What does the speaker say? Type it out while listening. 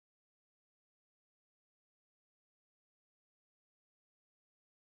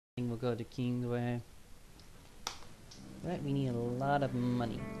think we'll go to Kingsway. But we need a lot of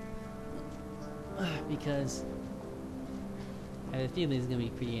money. Because I have a feeling this is going to be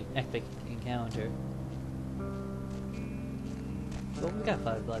a pretty epic encounter. Well, we got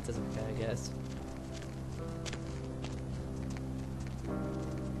 5 bloods, that's okay, I guess.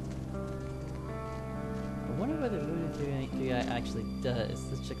 I wonder what the Voodoo 3 guy actually does.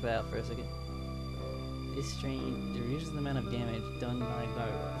 Let's check that out for a second. This strain reduces the amount of damage done by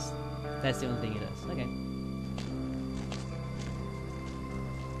gargoyles. That's the only thing it does. Okay.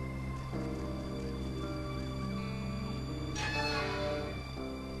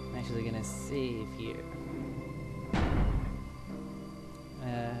 I'm actually gonna save here.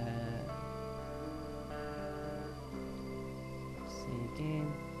 Save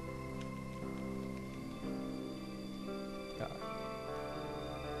game. God.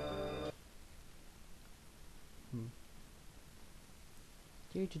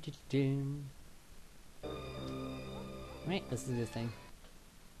 Right, let's do this thing.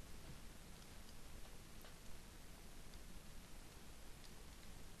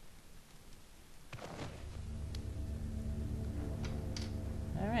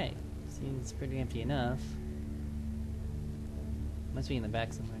 Alright, seems pretty empty enough. Must be in the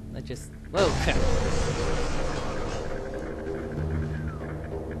back somewhere. Let's just... Whoa! Crap.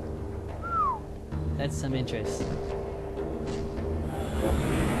 That's some interest.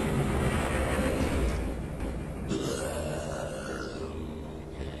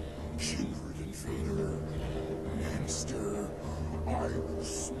 Kindred invader, monster, I will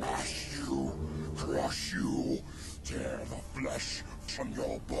smash you, crush you, tear the flesh from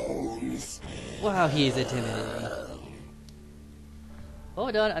your bones. Wow, he is intimidating.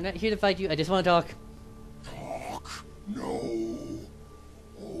 Hold on, I'm not here to fight you, I just want to talk. Talk? No.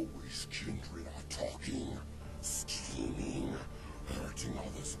 Always kindred are talking, scheming, hurting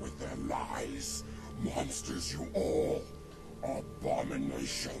others with their lies. Monsters you all.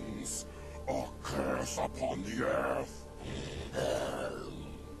 Abominations. A curse upon the earth.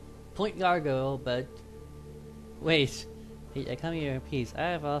 Point gargoyle, but... Wait. Hey, I come here in peace. I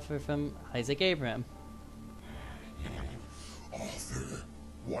have an offer from Isaac Abraham. Offer?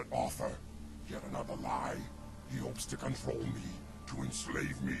 What offer? Yet another lie. He hopes to control me, to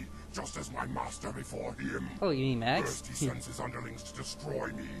enslave me, just as my master before him. Oh, you mean Max? First he sends his underlings to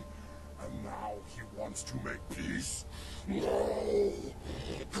destroy me, and now he wants to make peace. No!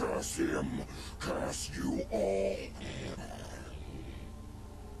 Curse him! Curse you all!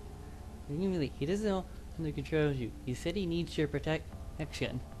 Really, he doesn't know how to control you. He said he needs your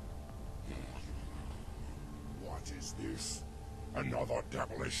protection. What is this? Another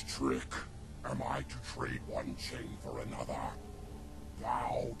devilish trick? Am I to trade one chain for another?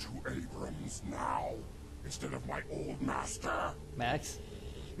 Bow to Abrams now, instead of my old master? Max?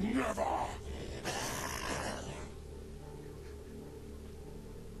 Never!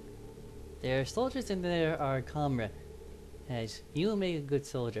 There are soldiers and there are comrades. You will make a good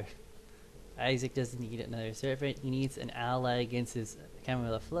soldier. Isaac doesn't need another servant. He needs an ally against his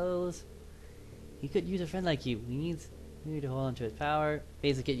Camarilla flows. He could use a friend like you. He needs you to hold on to his power.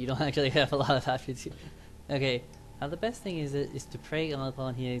 Basically, you don't actually have a lot of options. Okay, now the best thing is to prey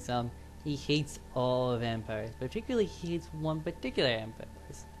upon his he hates all vampires. Particularly, he hates one particular vampire,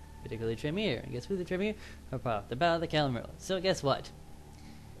 particularly Tremere. And guess who the Tremere? The Battle of the Camarilla. So guess what?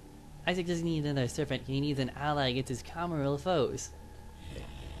 Isaac doesn't need another servant. He needs an ally against his Camarilla foes.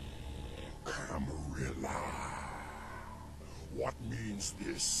 Camarilla. What means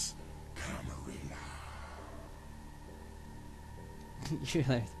this, Camarilla? You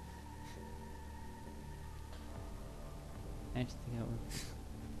realize? I just think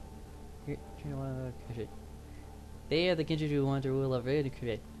they are the kindred who want to rule over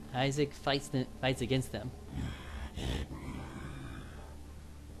Ridicule. Isaac fights against them.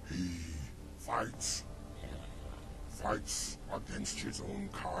 He fights against his own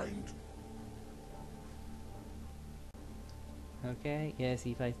kind. Okay, yes,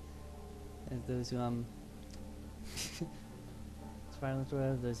 he fights as those who spiral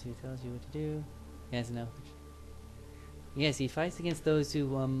through those who tells you what to do. Yes, no. Yes, he fights against those who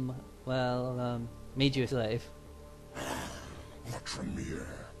made you a slave. The Tremere.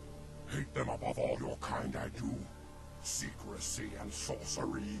 Hate them above all your kind I do. Secrecy and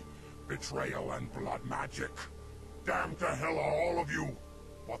sorcery, betrayal and blood magic. Damn to hell are all of you,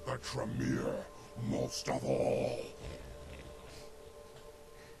 but the Tremere most of all.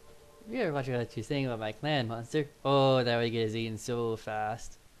 You ever watch what you're saying about my clan, monster? Oh, that would get us eaten so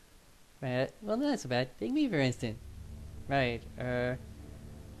fast. Right, well, not so bad. Take me, for instance. Right, here,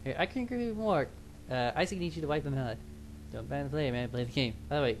 I can agree with more. Isaac needs you to wipe him out. Don't ban the play, man. Play the game.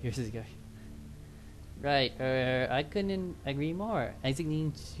 By the way, here's this guy. Right, I couldn't agree more. Isaac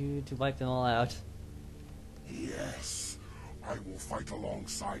needs you to wipe them all out. Yes, I will fight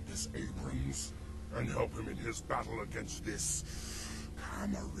alongside this Abrams and help him in his battle against this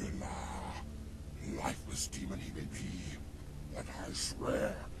Camarilla. Lifeless demon he may be, but I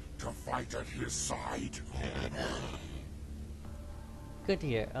swear to fight at his side. Good to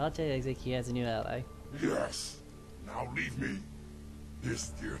hear. I'll tell Isaac he has a new ally. Yes. Now leave me. This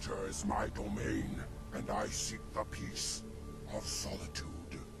theater is my domain, and I seek the peace of solitude.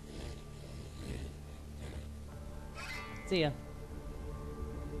 See ya.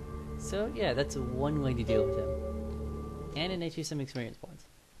 So yeah, that's one way to deal with him. And it nets you some experience points.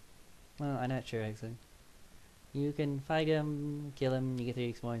 Well, I'm not sure actually. You can fight him, kill him, you get 3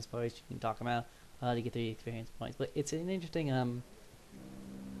 experience points, you can talk him out, to get 3 experience points. But it's an interesting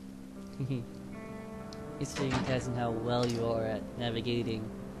interesting test in how well you are at navigating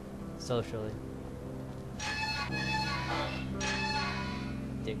socially.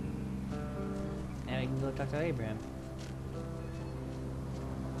 Dude. Now we can go talk to Abraham.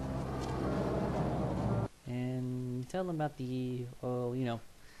 And tell him about the, oh, you know,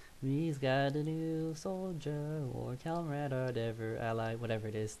 he's got a new soldier or comrade or whatever, ally, whatever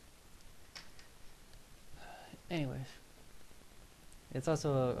it is. Anyways. It's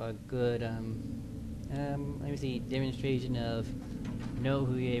also a good, let me see, demonstration of know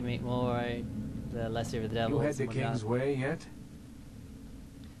who you hate more, the lesser of the devil. You had the King's Way yet?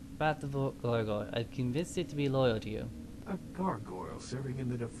 About the gargoyle. I've convinced it to be loyal to you. A gargoyle serving in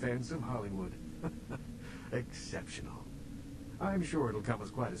the defense of Hollywood. Exceptional. I'm sure it'll come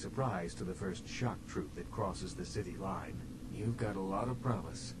as quite a surprise to the first shock troop that crosses the city line. You've got a lot of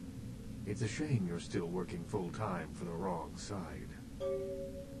promise. It's a shame you're still working full-time for the wrong side.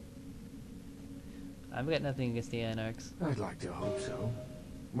 I've got nothing against the Anarchs. I'd like to hope so.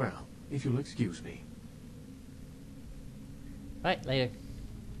 Well, if you'll excuse me. Right, later.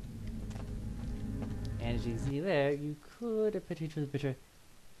 And as you can see there, you could have pictured for the picture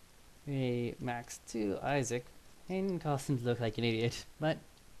a Max 2 Isaac and cause him to look like an idiot, but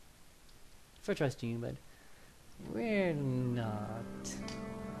for trusting you, but we're not.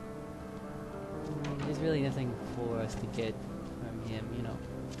 There's really nothing for us to get from him, you know,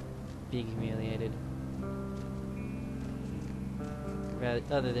 being humiliated. Rather,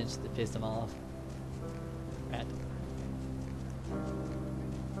 other than just to piss him off. Right.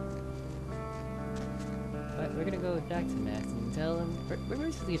 But we're gonna go back to Max and tell him. We're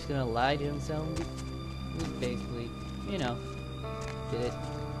basically just gonna lie to him, so we basically, you know, did it,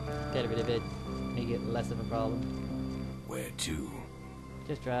 get rid of it, make it less of a problem. Where to?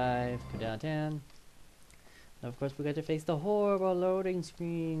 Just drive, go downtown. And of course, we got to face the horrible loading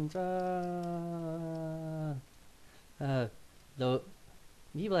screens.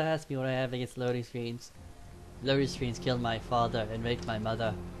 People ask me what I have against loading screens. Loading screens killed my father and raped my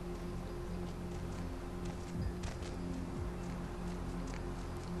mother.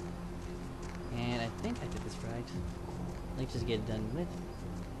 And I think I did this right. Let's just get it done with.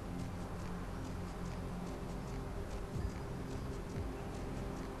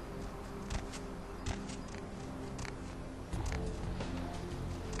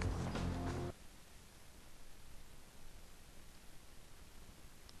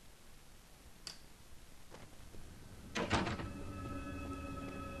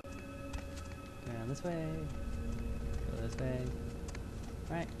 Around this way. Go this way.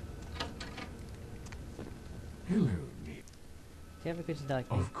 Alright. Hello, Nick. Do you have a good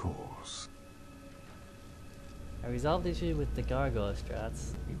document? Of course. I resolved the issue with the gargoyle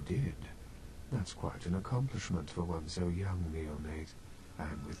strats. You did. That's quite an accomplishment for one so young, neonate.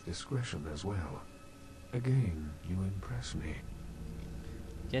 And with discretion as well. Again, you impress me.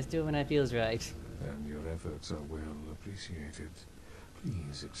 Just do it when I feels right. And your efforts are well appreciated.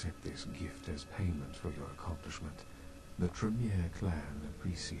 Please accept this gift as payment for your accomplishment. The Tremere clan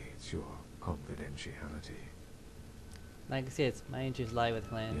appreciates your confidentiality. Like I said, my interests lie with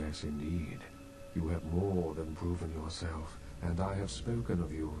clan. Yes, indeed. You have more than proven yourself, and I have spoken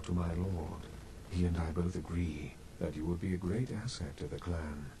of you to my lord. He and I both agree that you would be a great asset to the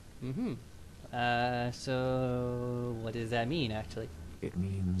clan. So what does that mean, actually? It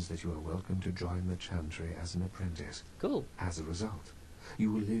means that you are welcome to join the Chantry as an apprentice. Cool. As a result,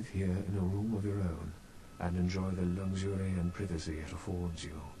 you will live here in a room of your own, and enjoy the luxury and privacy it affords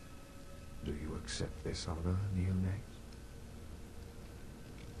you. Do you accept this honor, neonate?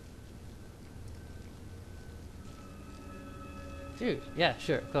 Dude, yeah,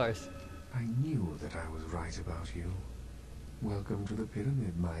 sure, of course. I knew that I was right about you. Welcome to the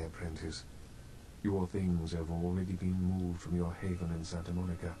pyramid, my apprentice. Your things have already been moved from your haven in Santa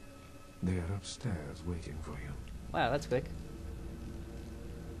Monica. They are upstairs waiting for you. Wow, that's quick.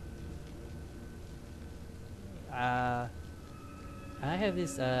 I have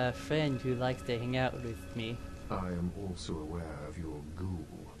this friend who likes to hang out with me. I am also aware of your ghoul.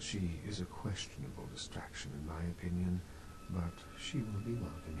 She is a questionable distraction in my opinion, but she will be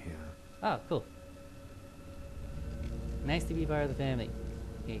welcome here. Oh, cool. Nice to be part of the family.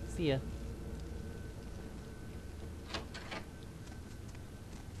 Okay, see ya.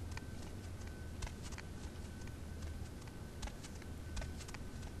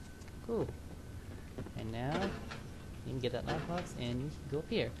 Cool. And now you can get that lockbox and you can go up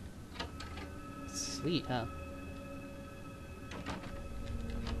here. Sweet, huh?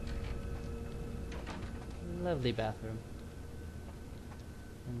 Lovely bathroom.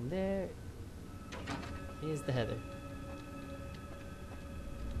 And there is the heather.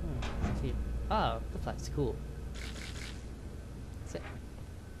 Let's see. Oh, the flag's cool. Sit.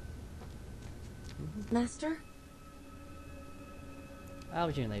 Master? I'll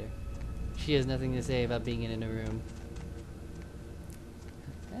return later. She has nothing to say about being in a room.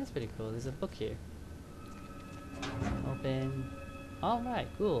 That's pretty cool. There's a book here. Open. Alright,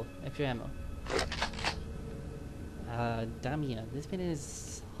 cool. Extra ammo. Damia, this pin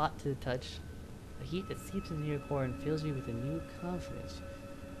is hot to the touch. A heat that seeps into your core and fills you with a new confidence.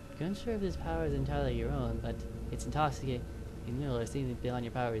 You're unsure if this power is entirely your own, but it's intoxicating or seeming beyond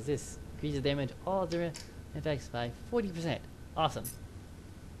your power resist. Increases damage all the effects by 40%. Awesome.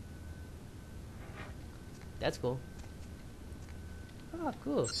 That's cool. Oh,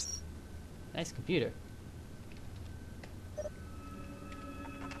 cool. Nice computer.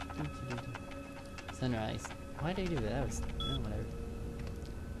 Sunrise. Why did I do that? That was... oh, whatever.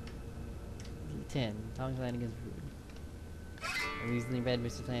 10. Atomic Flanagan's rude. I recently read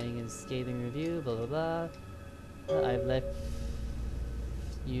Mr. Flanagan's scathing review, blah blah blah. I've left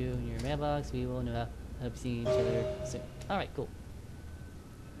you in your mailbox. We will know how to see each other soon. Alright, cool.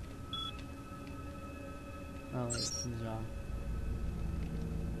 Oh wait, something's wrong.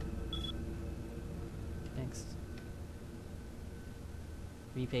 Next.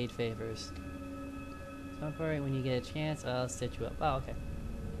 Repaid favors. Don't worry, when you get a chance, I'll set you up. Oh, okay.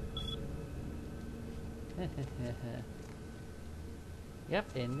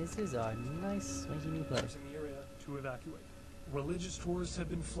 Yep, and this is our nice, swanky new place. In the area to evacuate. Religious tourists have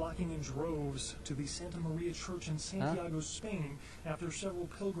been flocking in droves to the Santa Maria Church in Santiago, Spain, after several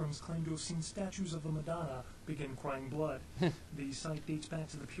pilgrims claim to have seen statues of the Madonna begin crying blood. The site dates back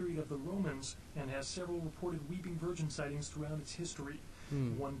to the period of the Romans and has several reported weeping virgin sightings throughout its history.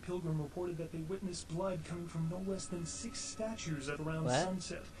 One pilgrim reported that they witnessed blood coming from no less than 6 statues at around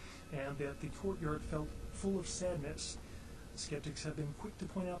sunset, and that the courtyard felt full of sadness. Skeptics have been quick to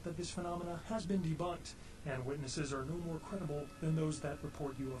point out that this phenomena has been debunked, and witnesses are no more credible than those that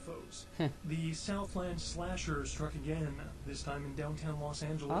report UFOs. The Southland slasher struck again, this time in downtown Los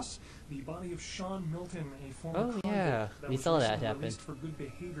Angeles. The body of Sean Milton, a former convict that we was saw that recently happen. released for good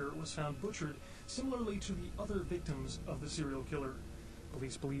behavior, was found butchered, similarly to the other victims of the serial killer.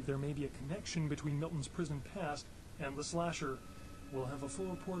 Police believe there may be a connection between Milton's prison past and the slasher. We'll have a full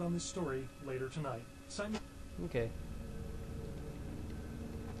report on this story later tonight. Okay.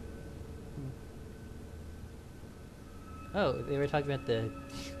 Oh, they were talking about the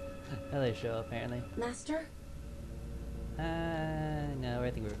other show, apparently. Master? No, I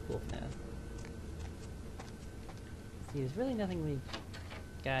think we're cool for now. See, there's really nothing we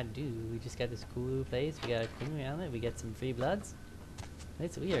gotta do. We just got this cool place, we got a clean around it, we get some free bloods.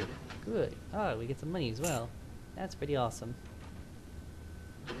 That's weird. Good. Oh, we get some money as well. That's pretty awesome.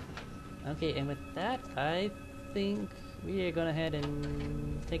 Okay, and with that, I think we are gonna head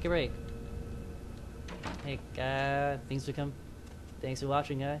and take a break. Hey, thanks for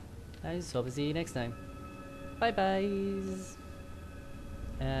watching, guys. I just hope to see you next time. Bye-bye.